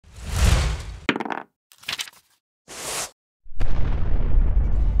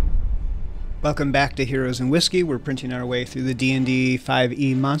Welcome back to Heroes and Whiskey. We're printing our way through the D&D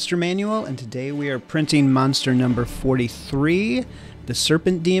 5e Monster Manual, and today we are printing monster number 43, the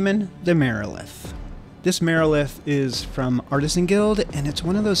Serpent Demon, the Marilith. This Marilith is from Artisan Guild, and it's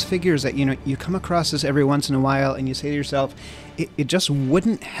one of those figures that, you come across this every once in a while, and you say to yourself, it just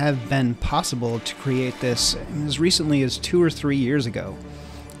wouldn't have been possible to create this as recently as 2 or 3 years ago.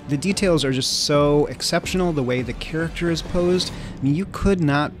 The details are just so exceptional, the way the character is posed. I mean, you could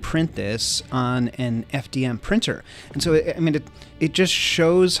not print this on an FDM printer. And so, it just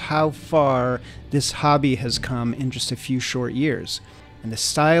shows how far this hobby has come in just a few short years. And the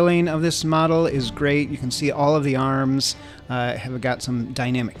styling of this model is great. You can see all of the arms have got some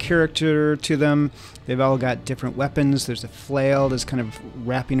dynamic character to them. They've all got different weapons. There's a flail that's kind of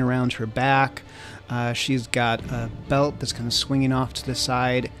wrapping around her back. She's got a belt that's kind of swinging off to the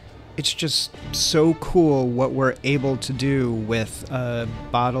side. It's just so cool what we're able to do with a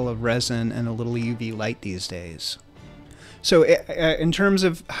bottle of resin and a little UV light these days. So in terms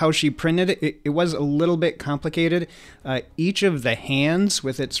of how she printed it, it was a little bit complicated. Each of the hands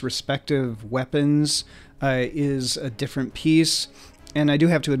with its respective weapons is a different piece. And I do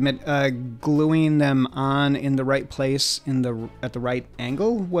have to admit, gluing them on in the right place at the right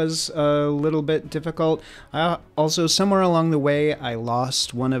angle was a little bit difficult. Also, somewhere along the way, I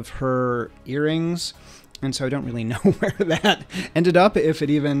lost one of her earrings, and so I don't really know where that ended up, if it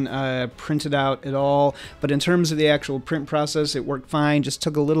even printed out at all. But in terms of the actual print process, it worked fine. Just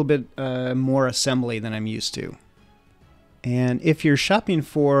took a little bit more assembly than I'm used to. And if you're shopping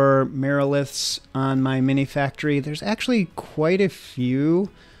for Mariliths on my mini factory, there's actually quite a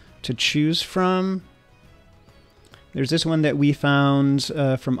few to choose from. There's this one that we found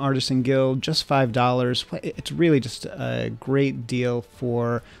from Artisan Guild, just $5. It's really just a great deal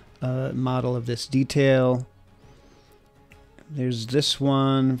for a model of this detail. There's this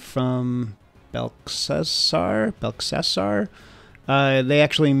one from Belcesar. They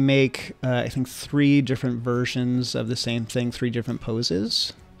actually make, I think, 3 different versions of the same thing, 3 different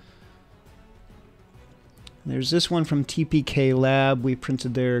poses. There's this one from TPK Lab. We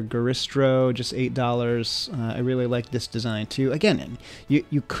printed their Garistro, just $8. I really like this design too. Again,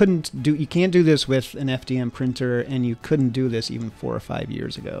 you can't do this with an FDM printer, and you couldn't do this even 4 or 5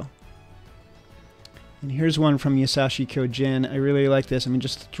 years ago. And here's one from Yasashi Kyojin. I really like this. I mean,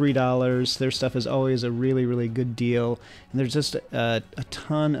 just $3. Their stuff is always a really, really good deal. And there's just a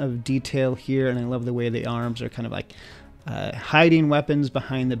ton of detail here, and I love the way the arms are kind of like hiding weapons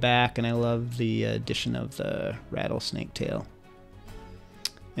behind the back, and I love the addition of the rattlesnake tail.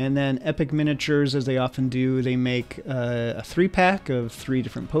 And then Epic Miniatures, as they often do, they make a 3-pack of 3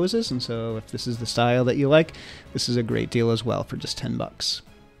 different poses, and so if this is the style that you like, this is a great deal as well for just $10.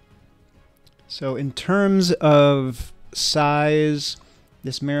 So in terms of size,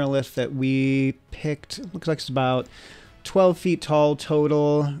 this Marilith that we picked looks like it's about 12 feet tall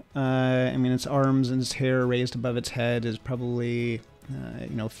total. Its arms and its hair raised above its head is probably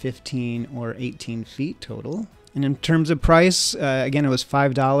 15 or 18 feet total. And in terms of price, again, it was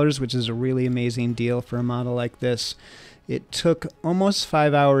 $5, which is a really amazing deal for a model like this. It took almost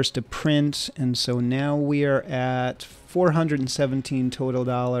 5 hours to print, and so now we are at $417 total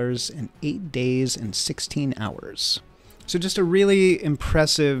dollars in 8 days and 16 hours. So just a really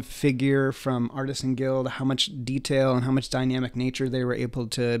impressive figure from Artisan Guild, how much detail and how much dynamic nature they were able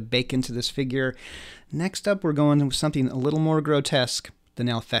to bake into this figure. Next up, we're going with something a little more grotesque, the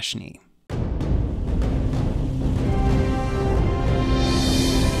Nalfeshni.